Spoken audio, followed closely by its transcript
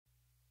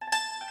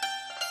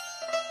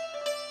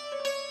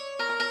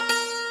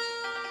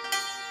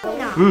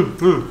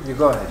You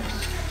go ahead.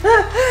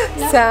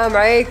 السلام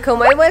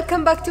عليكم and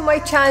welcome back to my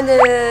channel.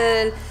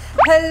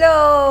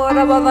 Hello,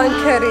 Ramadan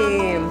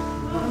Kareem.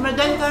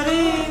 Ramadan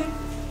Kareem.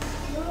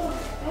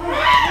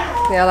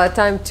 Yalla,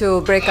 time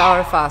to break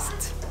our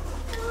fast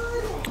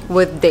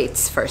with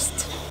dates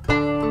first.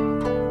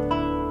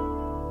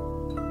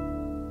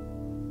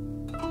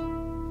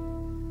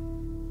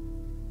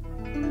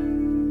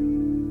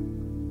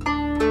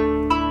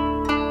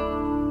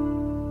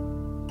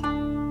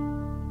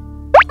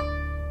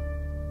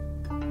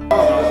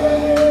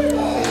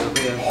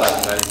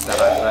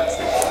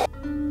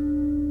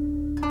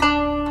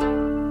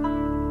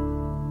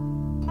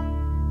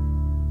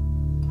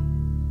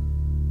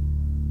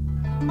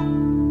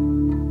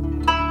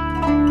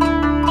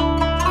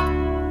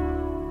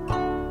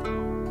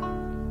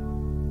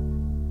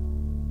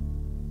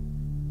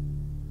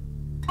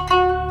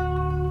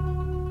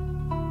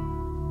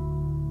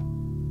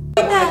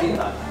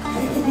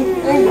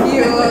 Thank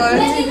you.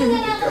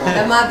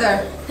 The mother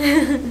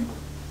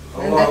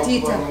and the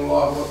tita.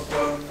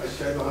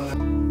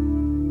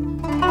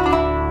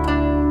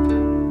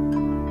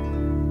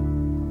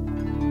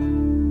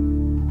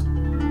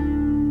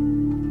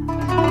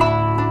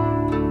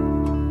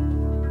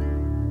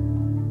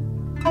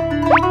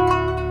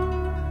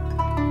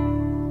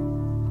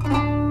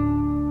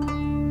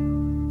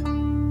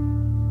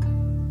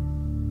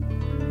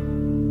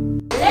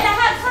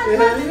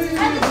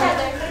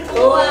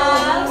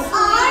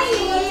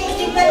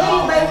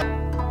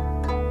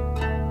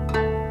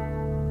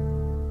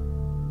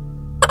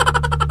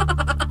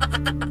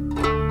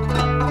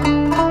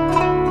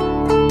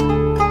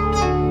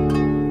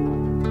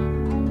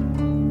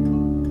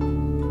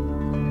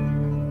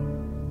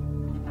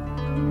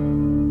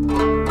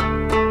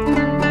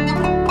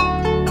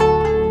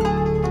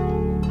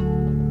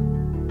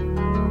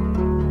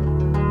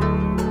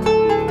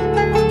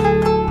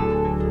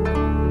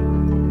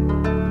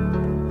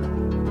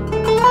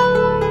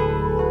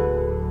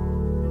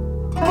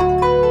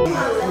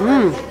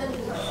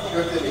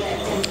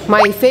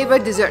 My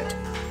favorite dessert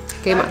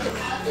came out.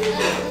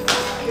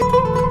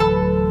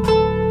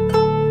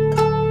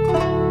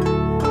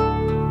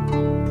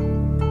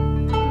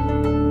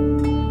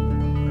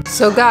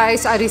 So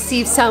guys, I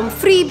received some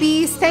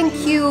freebies.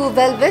 Thank you,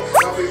 Velvet.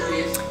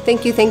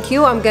 Thank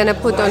you. I'm gonna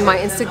put on my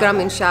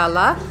Instagram,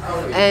 inshallah,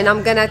 and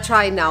I'm gonna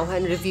try now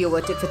and review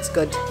it if it's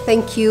good.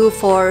 Thank you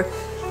for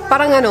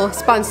parang ano,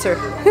 sponsor.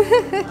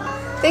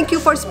 Thank you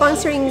for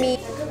sponsoring me.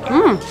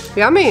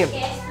 Yummy. Yummy.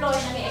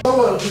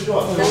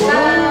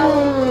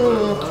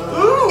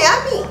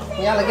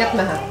 يلا قط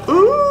معها.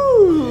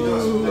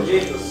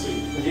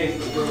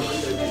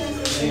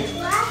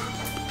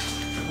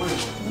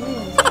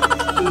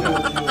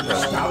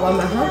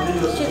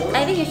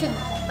 I think you should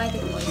bite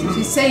it more.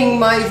 She's saying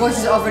my voice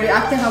is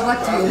overreacting. How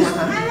about you,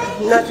 Maha?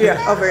 Not yet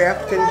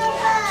overreacting.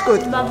 It's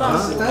good. Not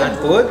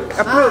good?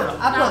 Approved.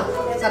 Apple.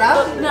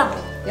 Sarap? No.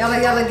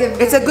 يلا give.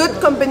 It's a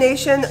good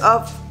combination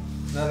of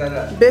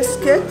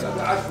biscuit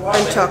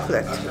and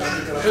chocolate.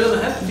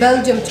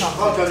 Belgium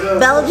chocolate.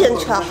 Belgian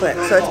chocolate,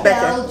 so it's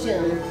better.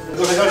 Belgium.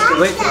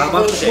 Wait, I'm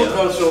up there.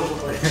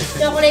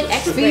 Chocolate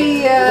expert.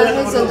 في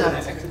hazelnut.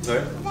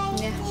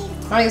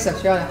 هاي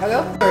يوسف يلا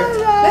حلو.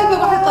 لا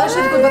بروح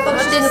الطاشة تقول بطل.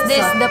 What is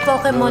this? The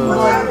Pokemon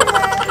ball.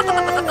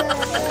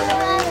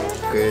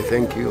 Okay,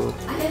 thank you.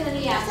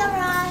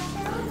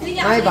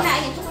 هاي بح.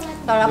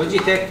 Would you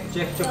take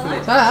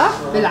chocolate?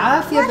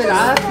 بالعافية.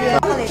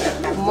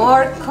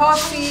 More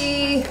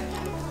coffee.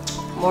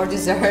 More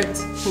dessert.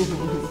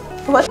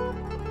 What?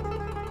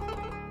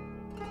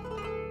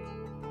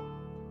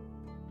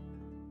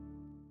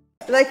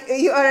 Like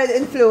you are an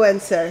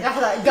influencer.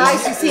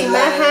 Guys, you see,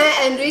 Maha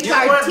and Rika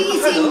are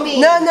teasing me.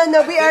 No,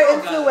 we are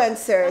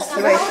influencers.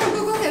 Wait.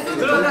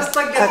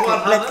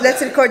 Okay,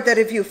 let's record the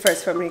review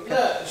first from Rika.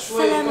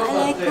 السلام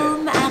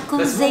عليكم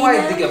معكم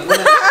زينب.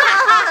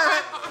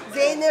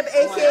 زينب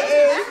aka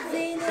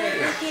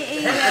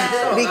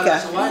Rika.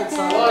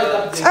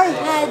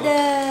 هذا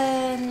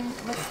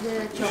what's the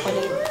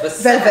chocolate?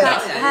 Velvet.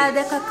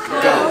 هذا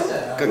كاكاو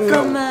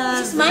from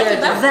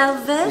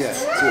velvet.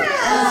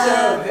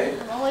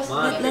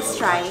 Let's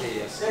try.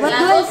 What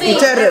do I say?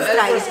 نجرب.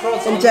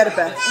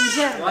 نجربه.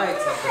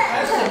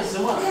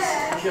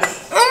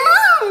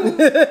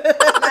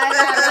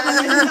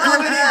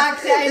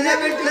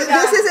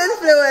 This is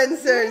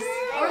influencers.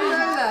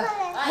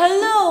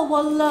 Hello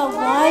والله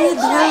وايد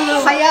hello.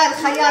 خيال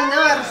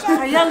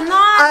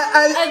نار.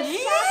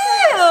 عجيب.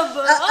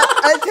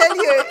 I'll tell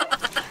you.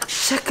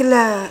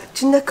 شكله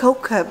كنا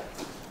كوكب.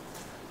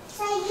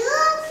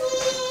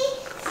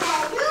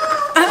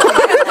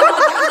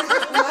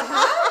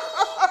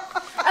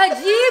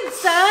 عجيب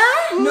صح؟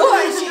 No,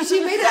 she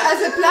made it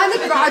as a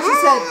planet, بعد she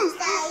said.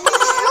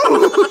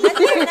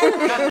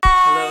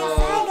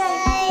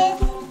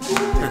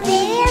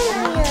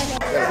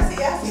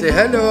 Say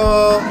hello.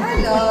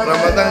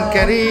 Ramadan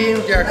Kareem.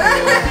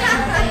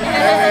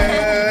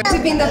 To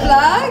be in the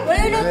vlog? Where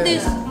you look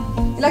this?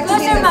 You like to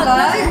be in the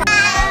vlog?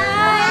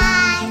 Hi!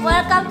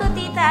 Welcome to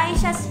Tita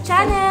Aisha's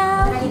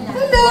channel.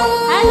 Hello.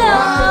 Hello.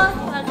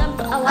 Welcome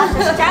to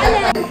Awasha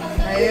challenge.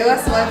 أيوة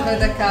smile for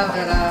the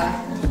camera.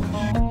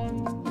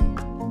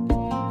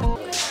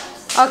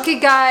 Okay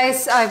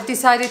guys, I've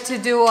decided to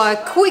do a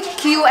quick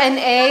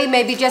Q&A,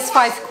 maybe just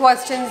 5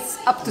 questions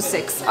up to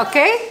 6,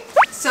 okay?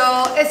 So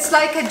it's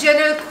like a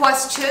general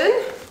question.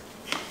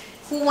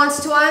 Who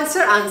wants to answer?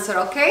 Answer,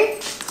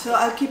 okay? So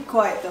I'll keep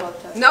quiet the whole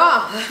time.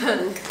 No.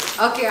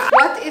 Okay,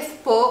 what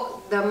if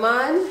po, the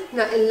man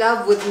not in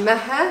love with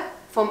Maha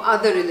from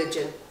other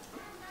religion?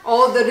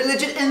 All the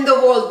religion in the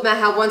world,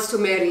 Maha wants to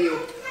marry you.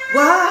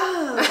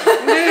 Wow!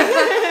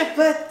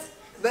 But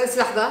بس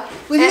لحظة.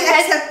 will you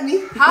accept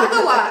me?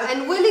 هذا هو.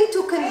 And willing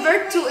to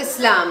convert to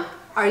Islam.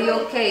 Are you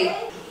okay?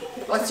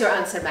 What's your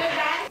answer,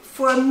 Maha?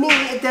 For me,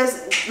 it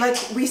does, like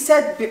we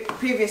said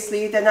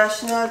previously, the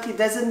nationality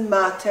doesn't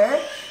matter.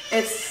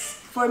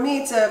 For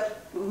me,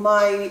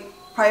 my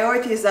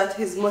priority is that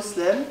he's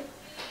Muslim,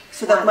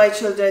 so that my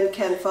children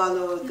can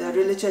follow the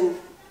religion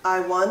I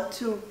want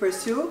to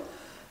pursue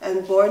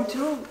and born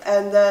to.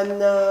 And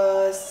then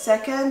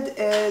second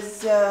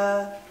is,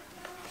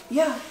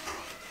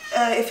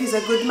 if he's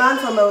a good man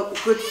from a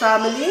good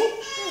family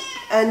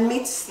and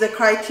meets the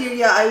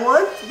criteria I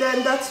want,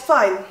 then that's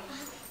fine.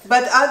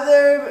 But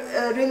other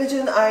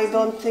religion, I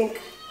don't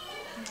think,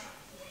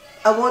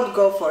 I won't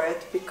go for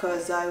it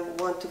because I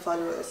want to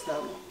follow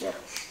Islam. Yeah.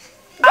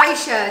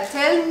 Aisha,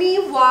 tell me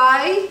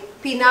why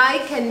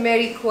Pinay can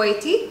marry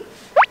Kuwaiti,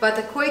 but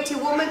a Kuwaiti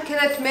woman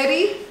cannot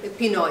marry a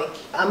Pinoy.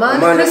 A man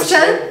Christian?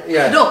 Muslim?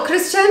 Yeah. No,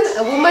 Christian,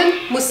 a woman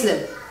Muslim.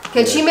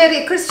 Can she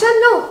marry a Christian?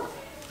 No.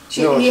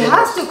 He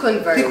has to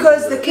convert.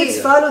 Because the kids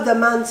follow the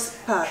man's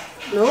path,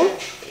 no?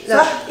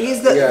 No.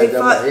 He's Yeah, the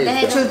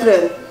the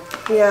children.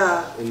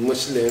 Yeah. In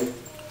Muslim,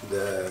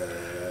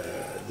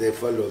 they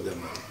follow the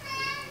man,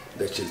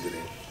 the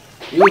children.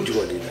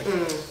 Usually like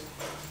this.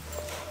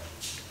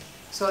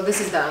 So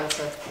this is the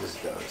answer. This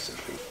is the answer.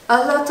 A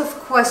lot of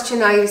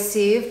question I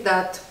received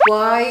that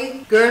why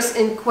girls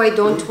in Kuwait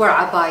don't wear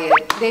abaya.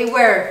 They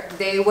wear,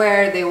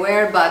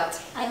 but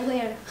I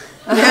wear.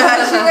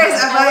 She wears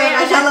abaya,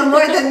 mashallah,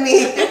 more than me.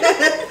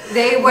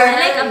 they wear. I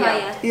like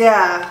abaya.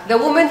 Yeah. The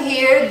women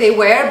here, they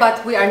wear,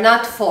 but we are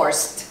not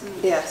forced.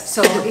 Yes.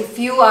 So if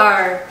you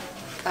are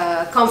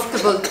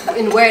comfortable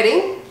in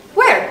wearing,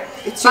 wear.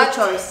 It's your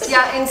choice.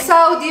 Yeah, in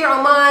Saudi,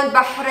 Oman,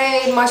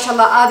 Bahrain,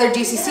 mashallah, other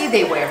GCC,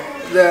 they wear.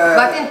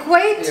 But in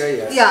Kuwait,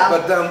 yeah.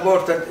 But the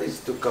important is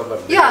to cover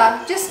the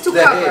Yeah, just to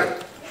the cover.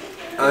 head.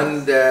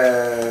 And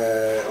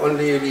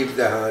only you leave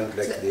the hand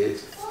like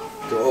this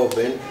to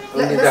open.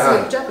 Only بس the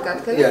hand. الحجاب قاعد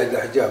كده؟ Yeah, the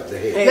hijab, the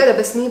head. لا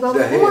بس نيبا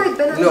The head. وايد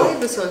بنات No. ما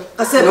يلبسون.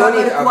 I said No abaya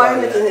need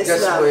requirement in abaya.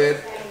 Just Islam. wear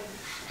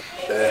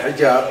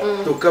hijab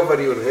to cover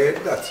your head,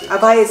 that's it.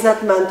 Abaya is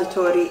not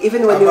mandatory,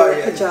 even when you're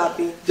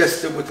hijabi.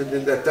 Just to put it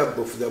in the top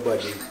of the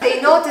body.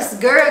 They notice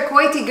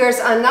Kuwaiti girls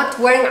are not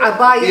wearing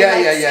abaya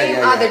like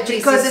other GCC.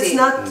 Because it's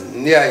not.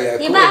 Yeah.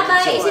 Diba Kuwait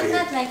abaya, is is it okay.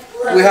 not like...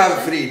 We have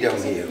freedom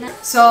here.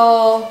 So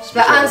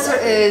the answer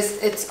is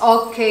it's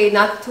okay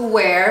not to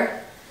wear.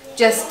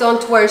 Just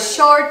don't wear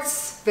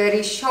shorts,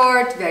 very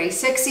short, very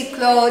sexy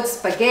clothes,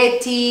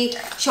 spaghetti,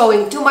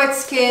 showing too much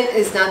skin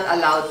is not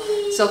allowed.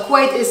 So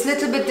Kuwait is a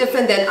little bit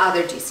different than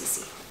other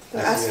GCC.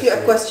 I'll ask you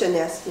a question,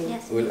 Yasmin.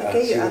 Yes. We'll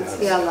Okay, you ask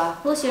answer. Yalla.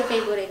 Who's your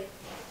favorite?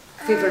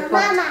 Favorite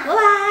one?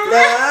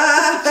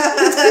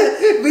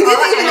 We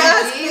didn't even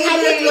ask I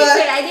favorite didn't one.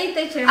 teach her. I didn't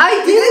teach her. I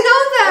didn't know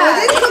We that.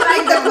 didn't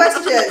complete the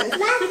question.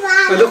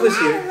 Look who's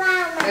here.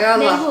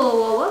 Then Yalla. who?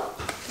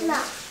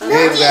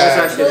 Here's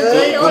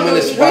the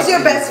communist Who's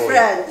your party best before.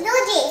 friend?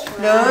 Noji.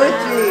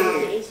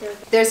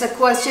 There's a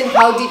question,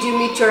 how did you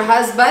meet your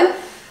husband?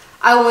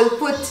 I will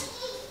put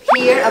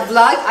here a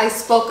vlog. I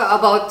spoke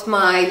about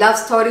my love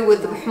story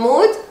with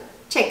Mahmoud.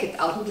 Check it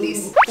out,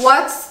 please.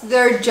 What's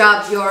their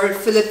job, your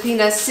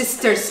Filipina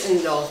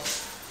sisters-in-law?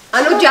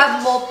 Ano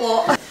job mo po?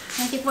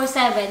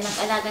 24/7,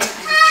 nag-alaga ng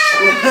anak.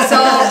 So,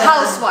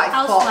 housewife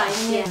po. Housewife,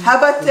 yeah. How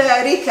about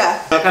Rika?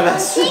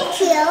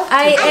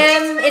 I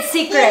am, it's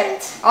secret.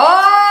 Oh!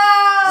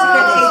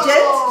 Secret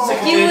agent?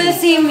 You will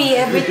see me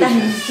every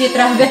time you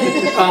travel.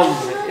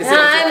 Is No,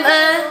 it I'm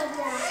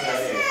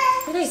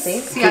what did I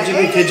say?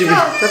 KGB?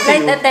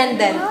 Flight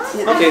attendant.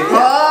 Okay,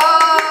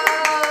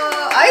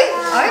 Oh! Ay!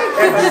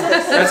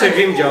 that's a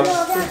dream job.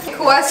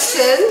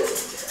 Question.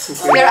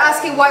 They're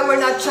asking why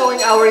we're not showing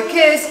our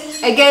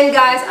kids. Again,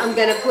 guys, I'm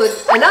gonna put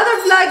another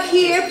vlog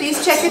here. Please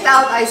check it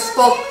out.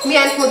 Me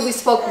and Mahmoud, we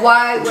spoke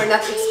why we're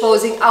not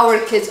exposing our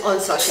kids on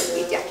social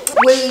media.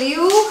 Will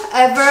you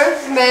ever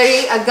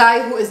marry a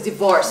guy who is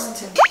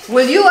divorced?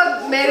 Will you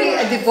marry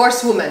a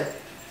divorced woman?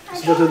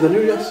 Is that the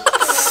new yes?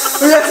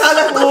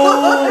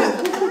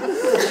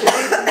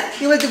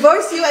 He will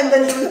divorce you and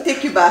then he will take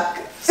you back.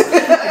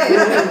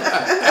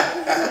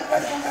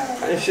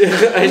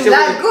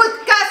 La good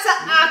ka sa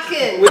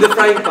akin. With a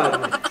frying pan.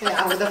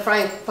 Yeah, with a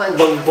frying pan.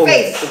 Bong, bong,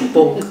 Face.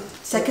 bong.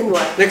 Second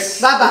one. Next.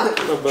 Baba,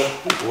 Baba.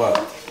 Wow.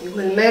 you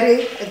will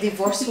marry a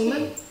divorced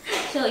woman?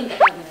 Show in the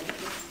camera.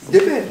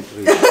 Depends.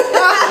 Really.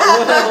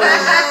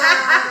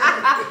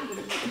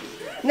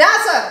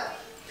 Nasa!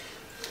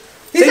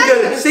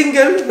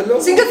 Single. Hello.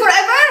 Single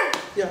forever?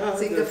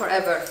 Single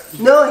forever.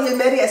 No, he'll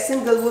marry a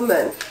single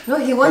woman. No,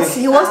 he wants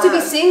to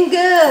be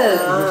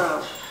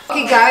single.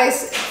 Okay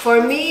guys,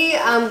 for me,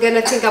 I'm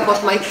gonna think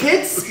about my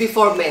kids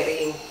before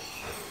marrying.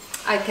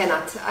 I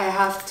cannot. I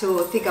have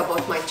to think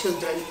about my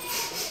children.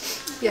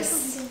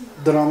 Yes.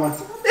 Drama.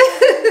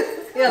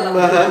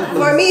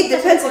 For me, it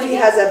depends if he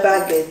has a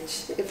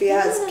baggage. If he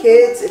has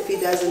kids, if he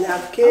doesn't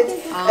have kids,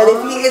 and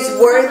if he is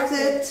worth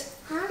it.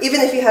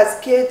 Even if he has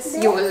kids,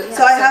 You will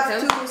so I have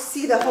accept to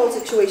see the whole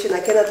situation.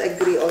 I cannot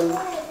agree on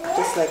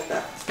just like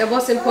that. The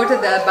most important,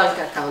 the bank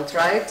account,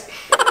 right?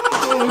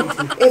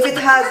 If it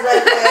has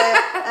like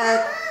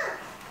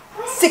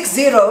 6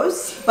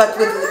 zeros, but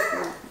with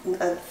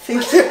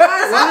figures.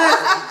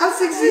 What?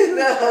 6 zeros?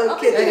 No, I'm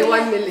kidding.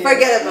 1 million.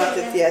 Forget about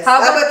it. Yes.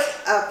 How about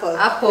Apple?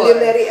 Apple? Will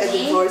you marry a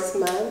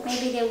divorced man?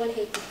 Maybe they will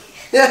hate me.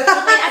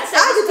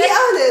 To be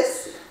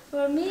honest,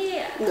 For me,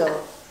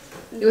 no.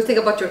 You think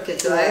about your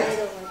kids, right? I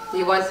don't want.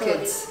 You want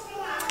kids.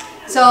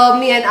 So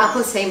me and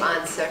Apple, same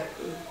answer.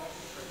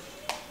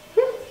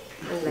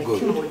 Unlike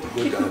you.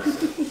 Good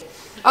answer.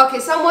 Okay,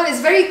 someone is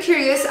very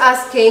curious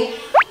asking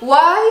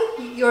why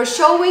you're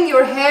showing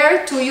your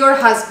hair to your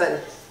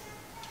husband.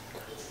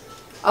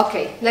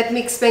 Okay, let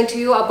me explain to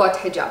you about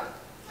hijab.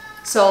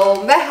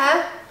 So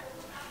Meha,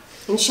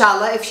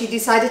 inshallah, if she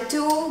decided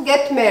to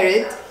get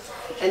married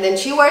and then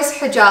she wears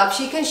hijab,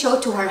 she can show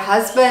to her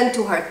husband,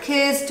 to her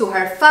kids, to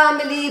her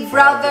family,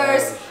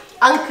 brothers,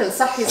 uncle,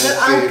 صح يصير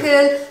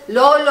uncle,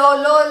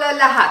 lola,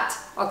 lahat.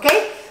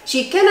 Okay?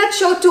 She cannot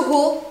show to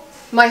who?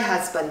 My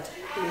husband.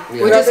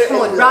 Which is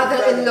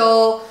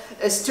brother-in-law,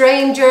 a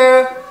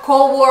stranger,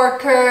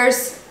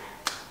 co-workers.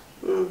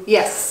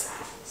 Yes.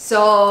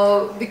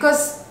 So,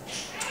 because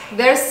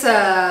there's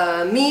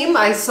a meme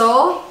I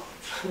saw,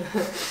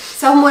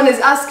 someone is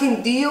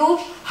asking,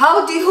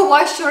 how do you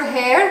wash your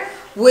hair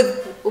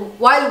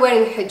while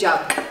wearing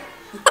hijab?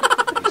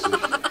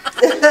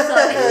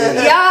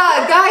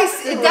 Yeah,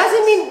 guys, it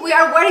doesn't mean we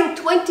are wearing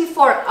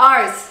 24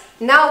 hours.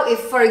 Now, if,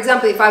 for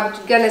example, if I'm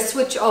gonna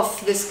switch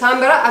off this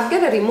camera, I'm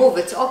gonna remove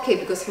it, okay,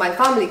 because my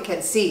family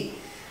can see.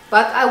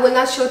 But I will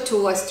not show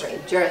to a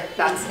stranger,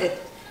 that's it.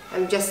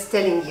 I'm just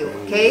telling you,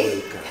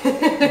 okay?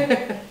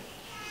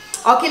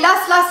 Okay,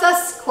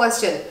 last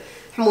question.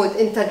 Hamoud,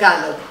 in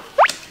Tagalog.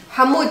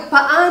 Hamoud,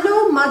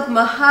 paano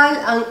magmahal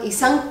ang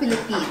isang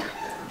Pilipina?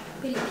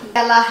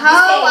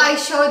 How I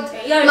showed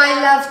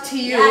my love to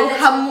you,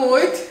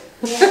 Hamoud.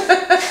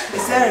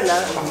 Is there a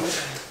love?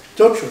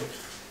 Torture.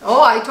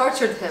 Oh, I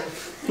tortured him.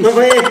 No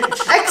way.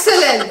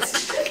 Excellent.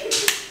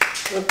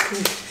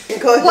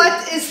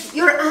 What is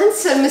your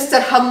answer,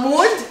 Mr.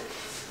 Hamoud?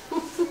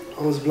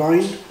 I was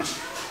blind.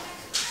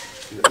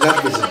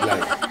 Love is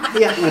blind.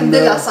 Yeah,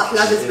 alhamdulillah, صح,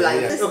 love is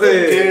blind.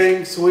 Okay.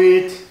 Caring,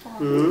 sweet,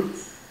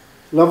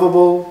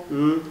 lovable,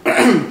 and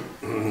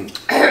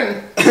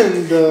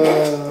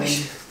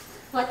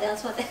What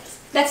else?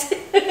 That's it.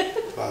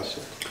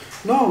 Awesome.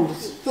 no,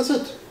 that's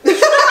it. You're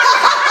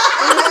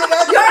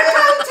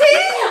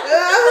counting?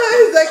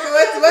 He's like,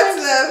 what's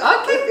love?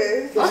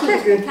 Okay.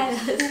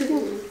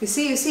 You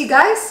see,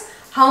 guys,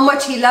 how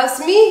much he loves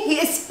me? He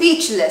is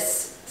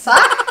speechless. صح?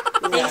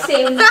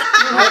 Same.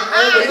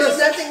 There's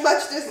nothing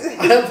much to say.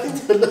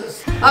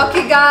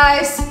 Okay,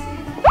 guys,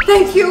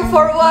 thank you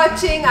for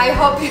watching. I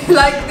hope you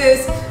like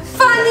this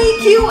funny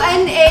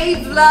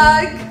Q&A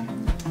vlog.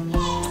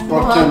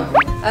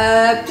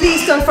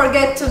 Please don't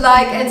forget to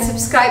like and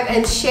subscribe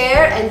and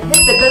share and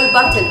hit the bell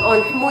button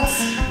on Hamoud's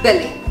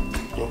belly.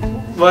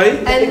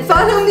 Why? And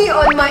follow me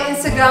on my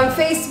Instagram,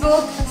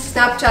 Facebook,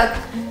 Snapchat,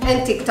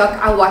 and TikTok,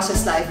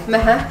 Awashaslife.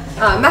 Maha,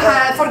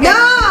 forget.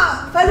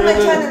 No! Follow my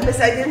channel, but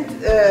I didn't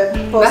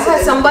post Maha,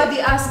 it. somebody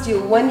asked you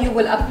when you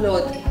will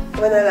upload.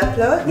 When I'll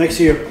upload? Next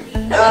year.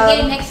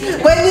 Okay, next week.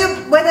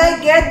 When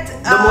I get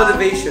The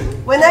motivation.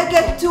 when I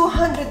get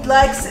 200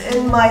 likes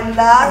in my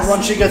last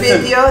Once you get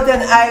video,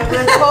 then I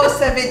will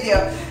post a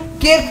video.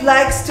 Give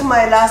likes to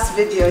my last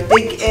video.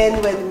 Dig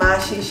in with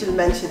Mashi, she'll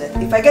mention it.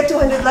 If I get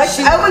 200 likes,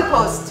 I will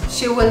post.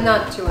 She will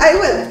not. I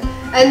will.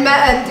 And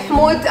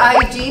Hamoud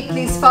IG,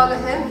 please follow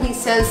him. He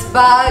sells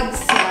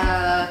bags.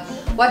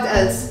 What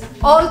else?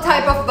 All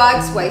type of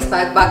bags: waist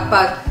bag,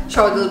 backpack,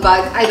 shoulder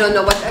bag. I don't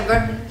know,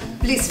 whatever.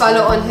 Please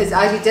follow on his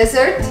IG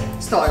Desert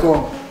store.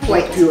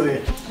 Kuwait.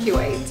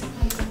 Q8.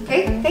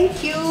 Okay,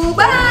 thank you.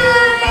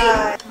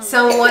 Bye.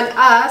 Someone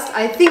asked,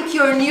 I think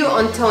you're new,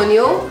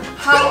 Antonio.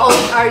 How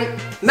old are you?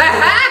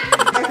 Maha!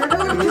 I don't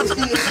know what to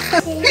see.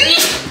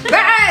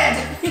 Bad!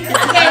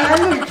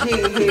 Allergy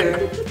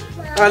here.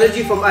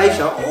 Allergy from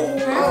Aisha.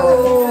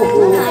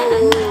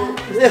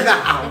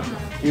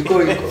 You go.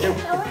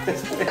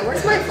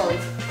 Where's my phone?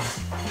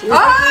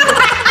 Ah!